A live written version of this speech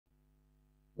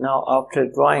Now after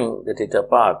drawing the data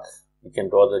path, we can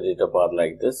draw the data path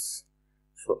like this.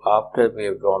 So after we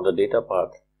have drawn the data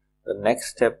path, the next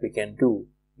step we can do,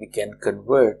 we can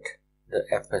convert the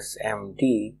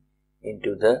FSMD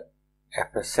into the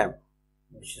FSM,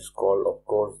 which is called of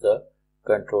course the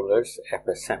controller's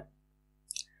FSM.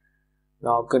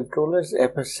 Now controller's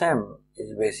FSM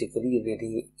is basically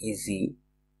really easy.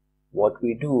 What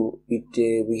we do,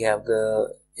 we have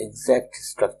the exact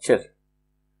structure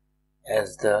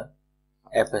as the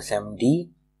FSMD,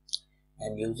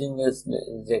 and using this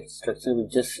exact structure we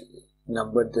just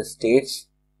numbered the states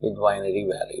with binary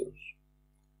values.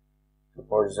 So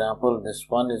for example, this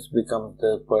one is becomes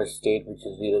the first state, which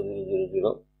is 0 0 0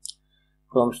 0.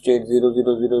 From state 0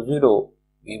 0 0 0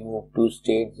 we move to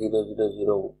state 0 0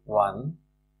 0 1,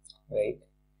 right?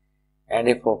 And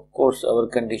if of course our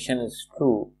condition is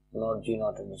true, not g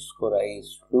naught underscore I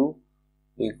is true,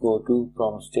 we go to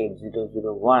from state 0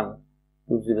 0 1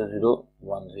 to 0 0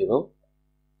 1 0,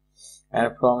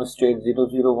 and from state 0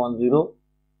 0 1 0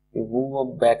 we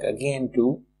move back again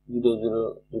to 0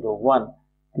 0 0 1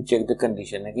 to check the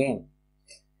condition again.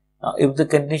 Now if the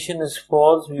condition is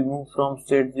false, we move from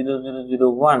state 0 0 0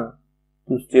 1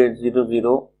 to state 0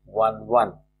 0 1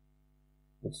 1,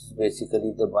 which is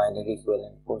basically the binary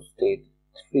equivalent for state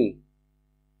 3,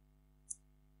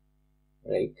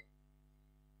 right?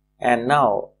 And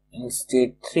now in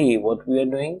state 3 what we are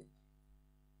doing,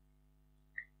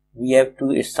 we have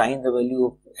to assign the value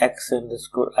of x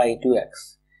underscore I to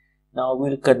x. Now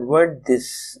we'll convert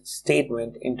this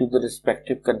statement into the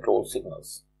respective control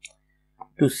signals.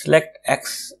 To select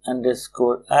x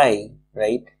underscore I,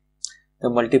 right, the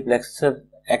multiplexer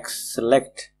x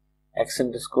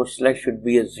underscore select should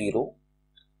be a 0,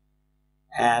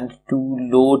 and to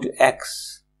load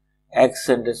x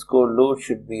underscore load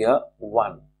should be a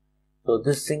 1. So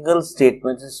this single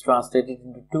statement is translated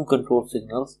into two control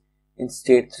signals in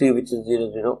state 3, which is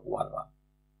 0 0 1 1.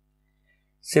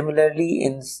 Similarly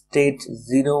in state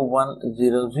 0 1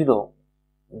 0 0,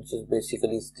 which is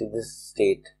basically this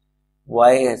state,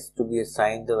 y has to be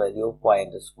assigned the value of y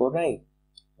underscore I,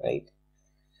 right?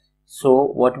 So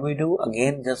what we do,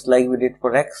 again just like we did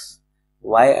for x,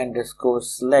 y underscore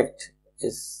select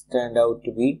is turned out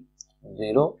to be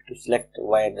 0 to select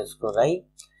y underscore I,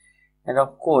 and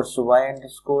of course y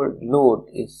underscore load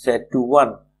is set to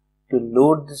 1 to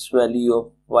load this value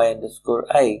of y underscore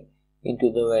I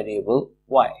into the variable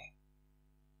y.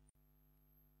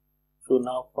 So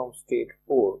now from state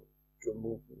 4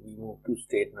 we move to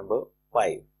state number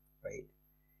 5, right?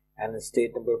 And in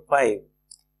state number 5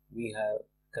 we have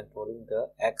controlling the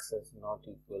x is not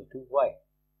equal to y.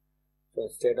 So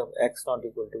instead of x not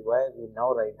equal to y, we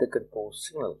now write the control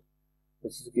signal,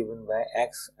 which is given by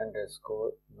x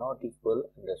underscore not equal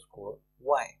underscore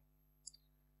y.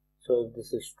 So if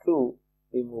this is true,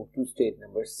 we move to state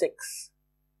number 6,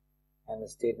 and the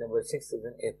state number 6 is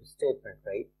an if statement,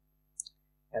 right?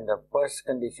 And the first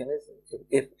condition is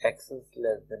if x is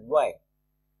less than y.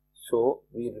 So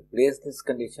we replace this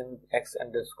condition with x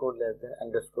underscore less than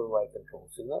underscore y control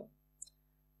signal.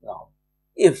 Now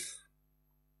if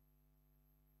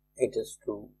it is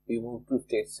true, we move to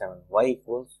state 7, y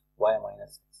equals y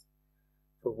minus x.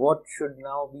 So what should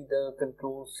now be the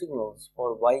control signals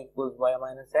for y equals y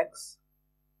minus x?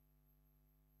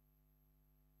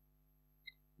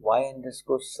 Y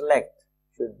underscore select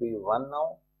should be 1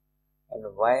 now, and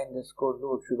y underscore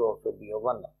load should also be a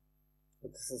 1 now. So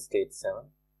this is state 7.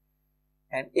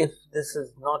 And if this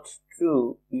is not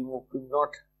true, we move to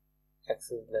not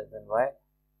x is less than y,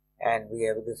 and we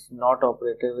have this not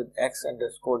operator with x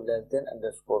underscore less than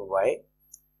underscore y,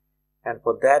 and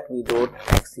for that we load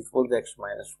x equals x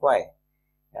minus y,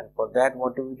 and for that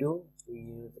what do? We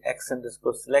use x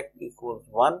underscore select equals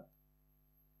 1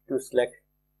 to select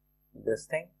this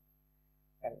thing,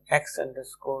 and x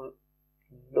underscore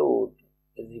load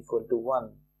is equal to 1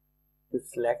 to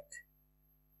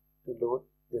load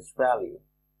this value,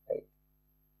 right?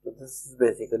 So this is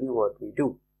basically what we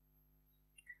do.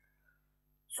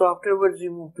 So afterwards we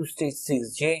move to state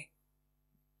 6j.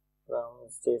 From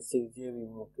state 6j we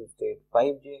move to state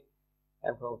 5j,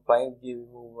 and from 5j we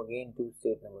move again to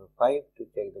state number 5 to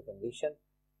check the condition.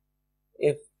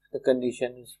 If the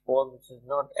condition is false, which is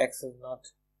not x is not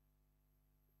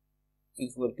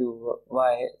equal to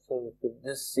y, so if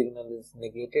this signal is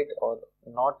negated or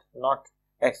not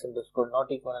x underscore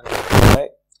not equal underscore y,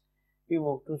 we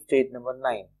move to state number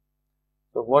 9.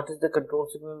 So what is the control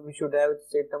signal we should have at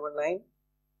state number 9?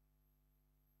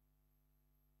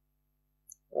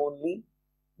 Only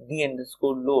d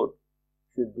underscore load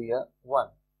should be a 1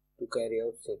 to carry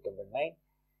out state number 9,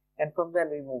 and from there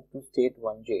we move to state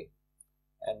 1j,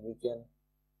 and we can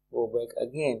go back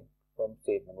again from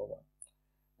state number 1.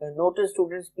 And notice,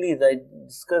 students, please, I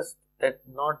discussed that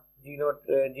not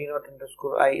G0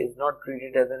 underscore I is not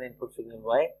treated as an input signal.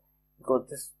 Why? Because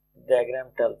this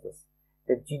diagram tells us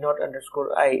that G0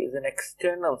 underscore I is an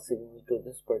external signal to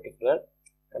this particular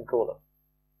controller.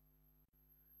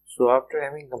 So after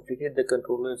having completed the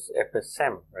controller's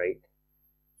FSM, right,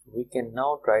 we can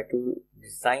now try to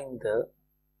design the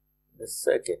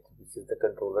circuit, which is the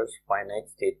controller's finite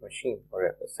state machine or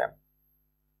FSM.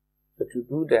 So to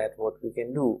do that, what we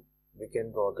can do, we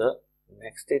can draw the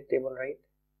next state table, right?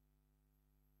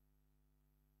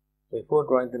 Before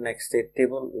drawing the next state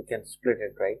table, we can split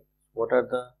it, right? What are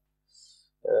the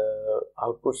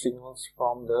output signals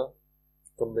from the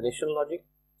combination logic?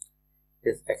 It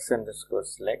is x underscore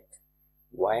select,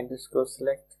 y underscore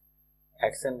select,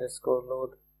 x underscore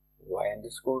load, y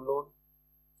underscore load.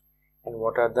 And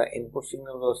what are the input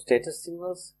signals or status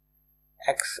signals?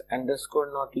 X underscore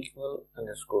not equal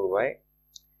underscore y,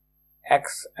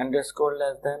 x underscore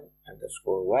less than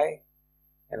underscore y.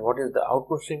 And what is the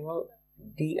output signal?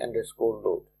 D underscore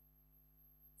load.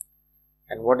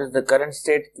 And what is the current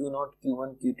state? Q0,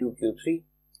 Q1, Q2, Q3.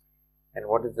 And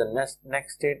what is the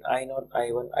next state? I0,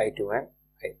 I1, I2 and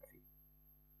I3.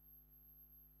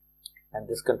 And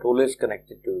this controller is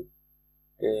connected to,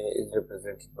 is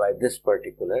represented by this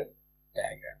particular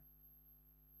diagram.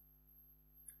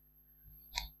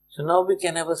 So now we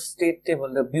can have a state table,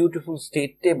 the beautiful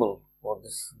state table for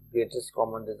this greatest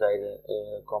common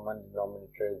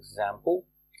denominator example.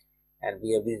 And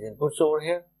we have these inputs over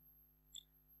here,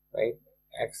 right?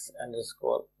 X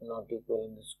underscore not equal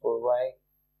underscore y,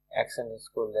 x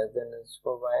underscore less than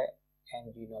underscore y,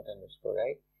 and G0 underscore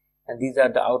I. And these are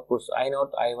the outputs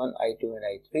I0, I1, I2 and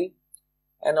I3.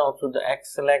 And also the x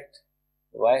select,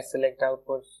 y select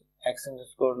outputs, x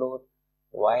underscore load,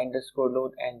 y underscore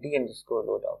load and d underscore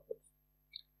load outputs.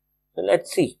 So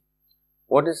let's see,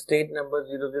 what is state number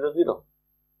 000?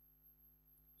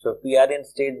 So if we are in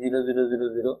state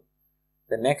 0000,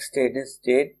 the next state is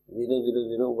state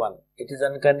 0001. It is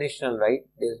unconditional, right?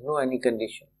 There is no any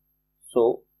condition.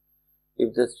 So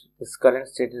if this current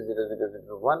state is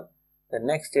 0001, the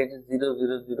next state is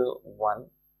 0001.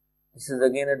 This is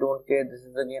again a don't care, this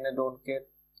is again a don't care,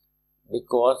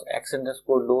 because x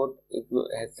underscore load is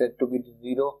set to be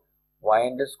 0, y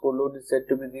underscore load is set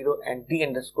to be 0 and d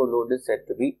underscore load is set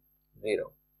to be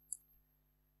 0.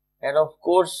 And of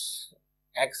course,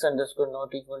 x underscore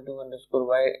not equal to underscore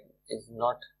y is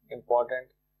not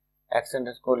important, x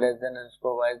underscore less than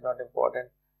underscore y is not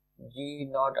important,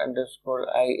 G0 underscore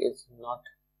I is not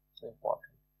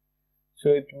important. So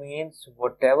it means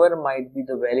whatever might be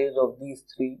the values of these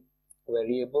three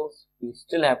variables, we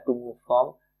still have to move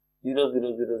from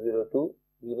 0000 to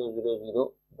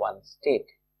 0001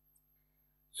 state.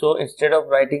 So instead of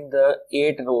writing the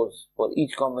 8 rows for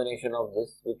each combination of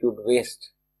this, which would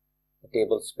waste the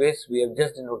table space, we have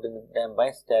just denoted them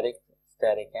by static and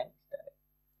static.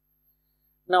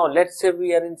 Now let's say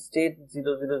we are in state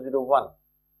 0001,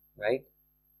 right?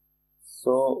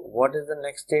 So what is the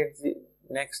next state? It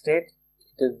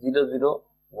is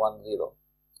 0010.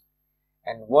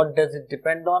 And what does it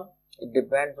depend on? It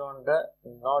depends on the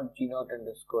not G0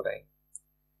 underscore I.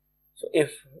 So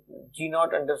if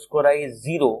G0 underscore I is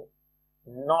 0,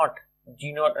 not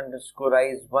G0 underscore I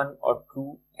is 1 or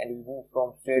 2, and we move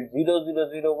from state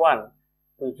 0001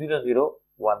 to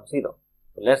 0010.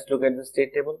 So let's look at the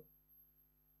state table.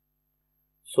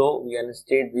 So we are in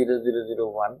state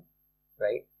 0001,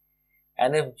 right?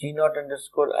 And if G0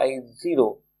 underscore I is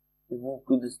 0, we move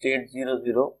to the state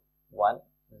 0010.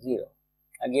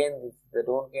 Again, this is the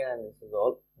don't care and this is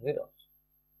all zeros.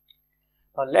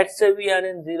 Now let's say we are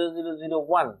in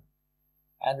 0001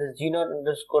 and this G0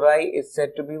 underscore I is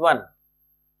set to be 1.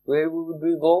 Where would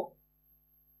we go?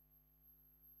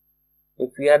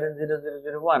 If we are in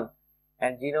 0001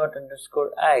 and G0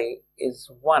 underscore I is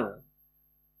 1,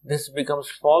 this becomes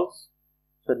false.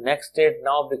 So next state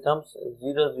now becomes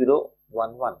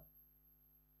 0011.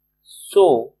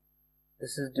 So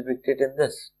this is depicted in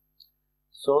this.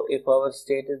 So if our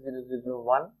state is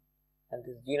 001 and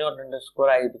this G0 underscore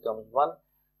I becomes 1,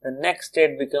 the next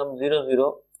state becomes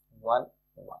 0011.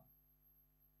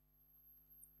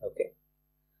 Okay.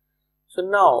 So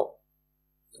now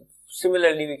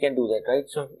similarly we can do that, right?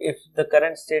 So if the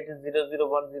current state is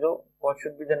 0010, what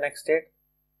should be the next state?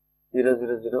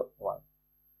 0001.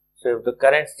 So if the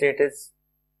current state is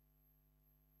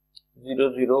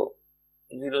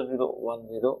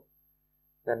 0010,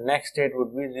 the next state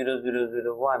would be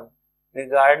 0001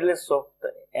 regardless of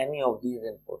any of these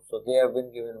inputs. So they have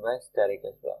been given by static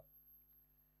as well.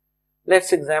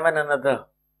 Let's examine another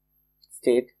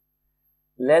state.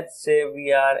 let's say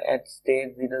we are at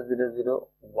state 0, 0, 0,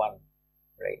 1,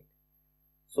 right?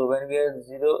 So when we are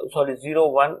 0,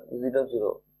 1, 0,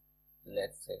 0,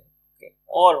 let's say, okay,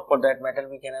 or for that matter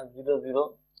we can have 0,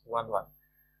 0, 1, 1.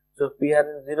 So if we are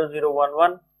in 0, 0, 1,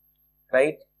 1,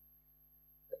 right,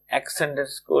 x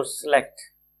underscore select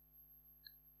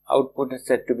output is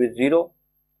set to be 0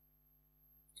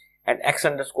 and x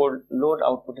underscore load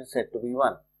output is set to be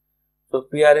 1. So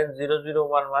if we are in 0, 0,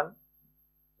 1, 1,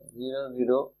 0,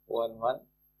 0, 1, 1,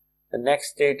 the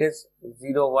next state is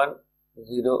 0, 1,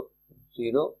 0,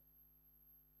 0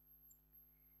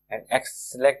 and x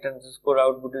select underscore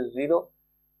output is 0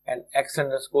 and x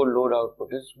underscore load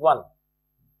output is 1,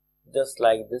 just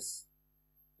like this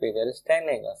figure is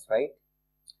telling us, right?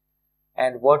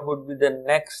 And what would be the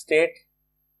next state?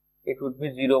 It would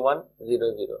be 0, 1,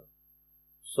 0, 0.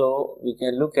 So we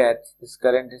can look at this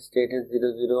current state is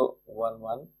 0, 0, 1,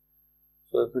 1.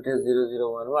 So if it is 0,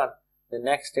 0, 1, 1, the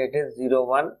next state is 0,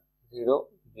 1, 0,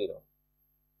 0,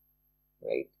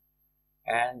 right?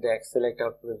 And the x select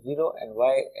output is 0 and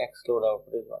y x load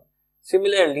output is 1.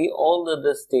 Similarly, all the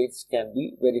other states can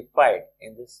be verified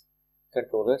in this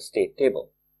controller state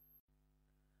table.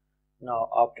 Now,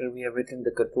 after we have written the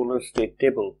controller state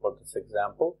table for this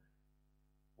example,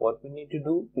 what we need to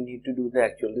do? We need to do the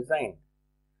actual design.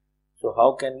 So,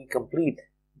 how can we complete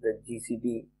the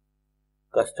GCD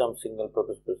custom single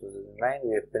purpose processor design?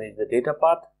 We have finished the data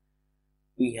path.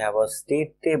 We have a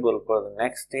state table for the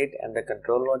next state and the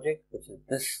control logic, which is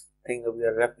this thing that we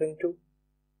are referring to.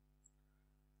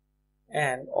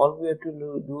 And all we have to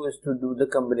do is to do the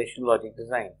combination logic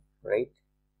design, right?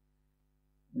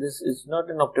 This is not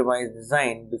an optimized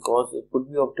design because it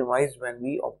could be optimized when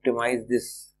we optimize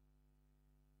this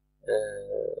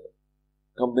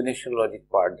combination logic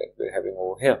part that we are having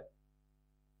over here.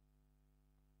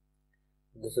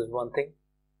 This is one thing.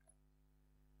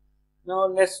 Now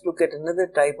let's look at another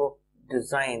type of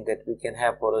design that we can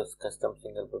have for a custom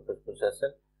single purpose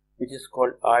processor, which is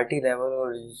called RT level or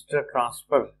register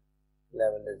transfer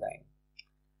level design.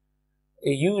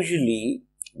 Usually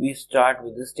we start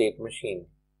with the state machine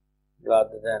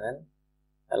rather than an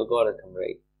algorithm,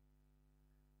 right?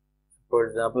 For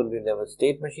example, we'll have a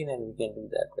state machine and we can do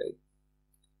that, right?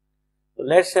 So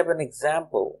let's have an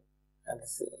example. And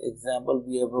this example,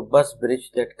 we have a bus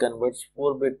bridge that converts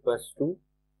 4-bit bus to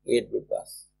 8-bit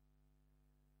bus.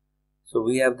 So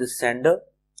we have the sender.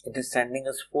 It is sending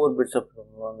us 4 bits of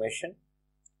information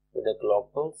with a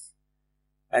clock pulse,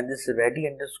 and this ready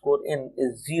underscore in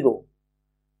is 0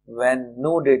 when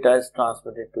no data is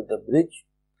transmitted to the bridge,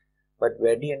 but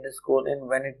ready underscore in,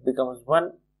 when it becomes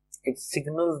 1, it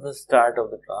signals the start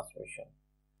of the transmission.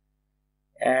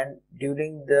 And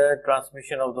during the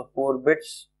transmission of the 4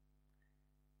 bits,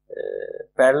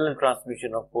 parallel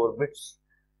transmission of 4 bits,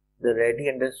 the ready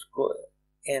underscore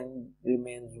in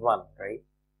remains 1, right?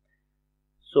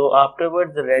 So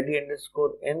afterwards the ready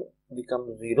underscore in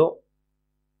becomes 0,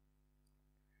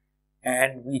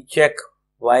 and we check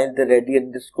while the ready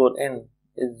underscore in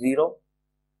is 0.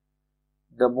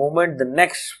 The moment the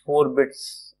next 4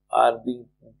 bits are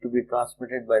to be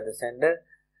transmitted by the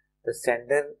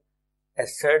sender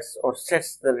asserts or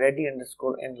sets the ready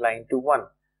underscore in line to 1,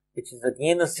 which is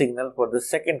again a signal for the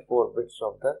second 4 bits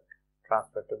of the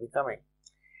transfer to be coming.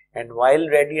 And while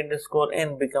ready underscore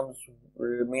in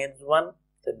remains 1,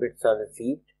 the bits are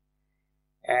received,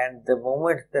 and the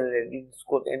moment the ready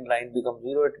underscore in line becomes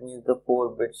 0, it means the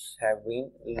 4 bits have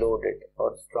been loaded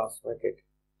or transmitted.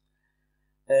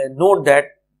 Note that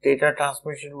data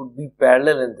transmission would be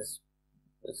parallel in this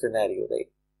scenario, right?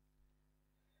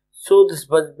 So this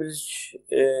bus bridge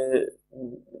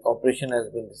operation has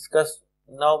been discussed.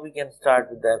 Now we can start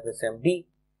with the FSMD,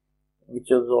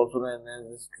 which is also known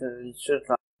as register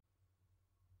transfer.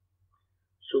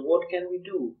 So what can we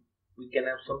do? We can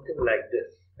have something like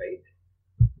this, right?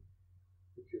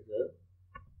 Which is a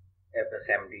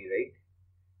FSMD, right?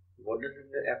 What does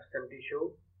the FSMD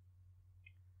show?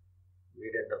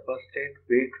 Wait at the first state,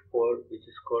 which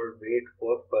is called wait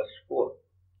for first 4,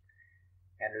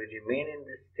 and we remain in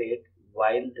this state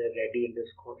while the ready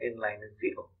underscore in line is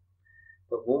 0.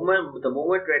 The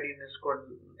moment ready underscore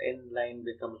in line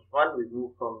becomes 1, we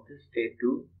move from this state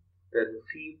to the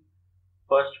receive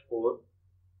first 4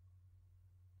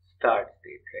 start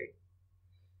state,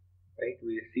 right?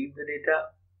 We receive the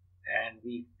data and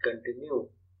we continue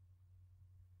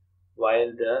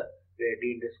while the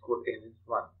ready underscore in is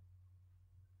 1.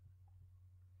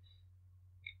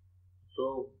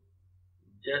 So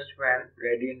just when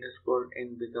ready underscore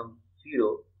in becomes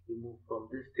 0, we move from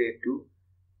this state to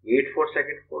wait for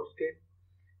second 4 state,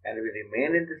 and we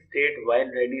remain in this state while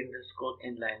ready underscore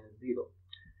in line is 0.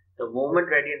 The moment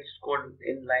ready underscore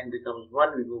in line becomes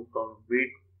 1, we move from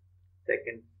wait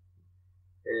second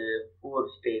 4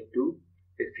 state to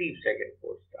receive second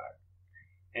 4 start.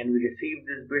 And we receive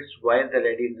this bits while the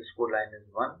ready underscore line is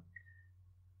 1.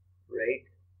 Right?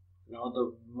 Now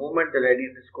the moment the ready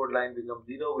underscore line becomes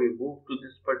 0, we move to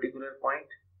this particular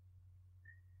point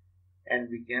and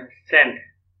we can send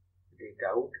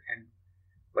data out, and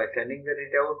by sending the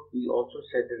data out we also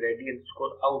set the ready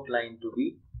underscore out line to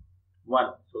be 1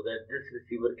 so that this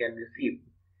receiver can receive,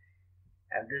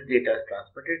 and this data is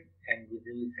transmitted, and we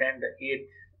will send the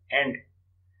 8th end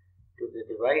to the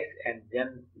device, and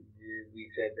then we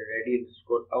set the ready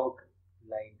underscore out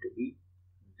line to be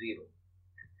 0.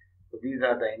 So these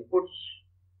are the inputs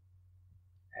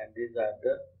and these are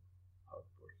the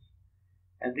outputs,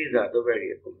 and these are the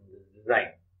variables in this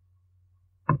design.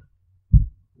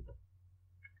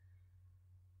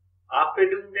 After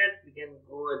doing that, we can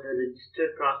go at the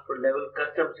register transfer level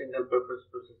custom single purpose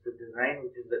processor design,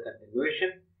 which is the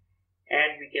continuation,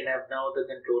 and we can have now the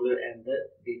controller and the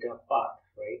data path,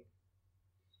 right?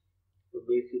 So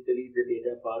basically the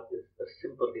data path is a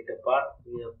simple data path.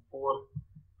 We have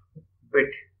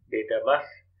 4-bit data bus,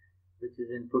 which is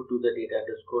input to the data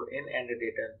underscore in and the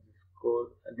data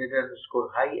underscore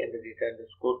high and the data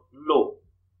underscore low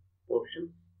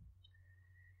portions.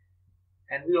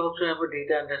 And we also have a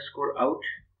data underscore out.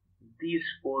 These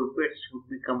 4 bits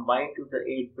would be combined to the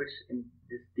 8 bits in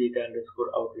this data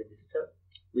underscore out register,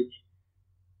 which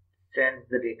sends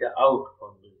the data out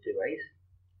from this device.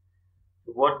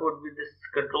 So what would be this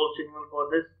control signal for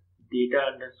this? Data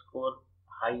underscore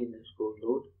high underscore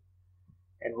load.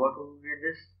 And what would be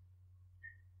this?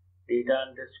 Data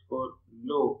underscore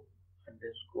low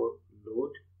underscore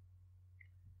load.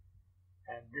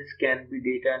 And this can be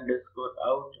data underscore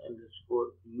out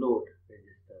underscore load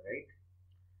register, right?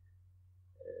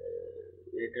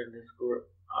 Data underscore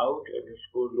out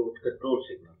underscore load control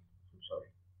signal. I'm sorry.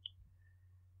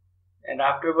 And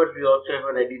afterwards, we also have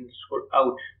a ready underscore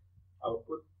out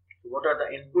output. So what are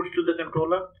the inputs to the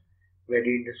controller?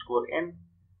 Ready underscore in,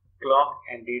 clock,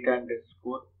 and data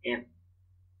underscore in.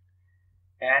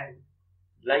 And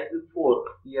like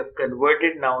before, we have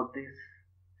converted now these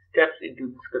steps into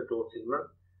this control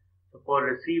signal. So for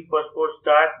receive first 4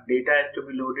 start, data has to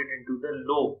be loaded into the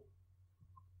low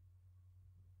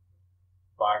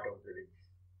part of the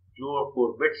register, lower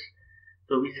 4 bits.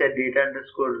 So we set data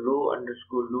underscore low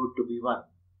underscore load to be 1.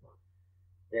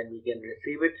 Then we can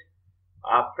receive it.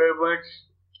 Afterwards,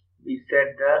 we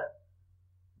set the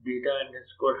data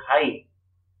underscore high,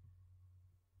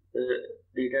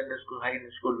 data underscore high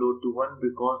underscore load to 1,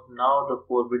 because now the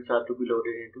 4 bits are to be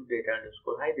loaded into data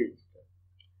underscore high register.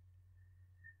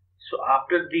 So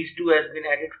after these two has been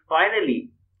added,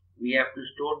 finally we have to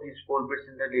store these 4 bits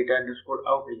in the data underscore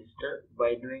out register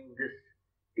by doing this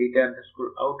data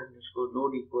underscore out underscore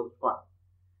load equals 1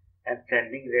 and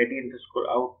sending ready underscore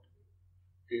out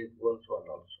equals 1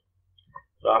 also.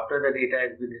 So after the data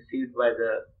has been received by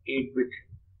the 8-bit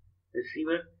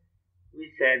receiver,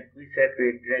 we set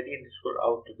ready underscore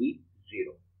out to be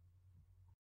 0.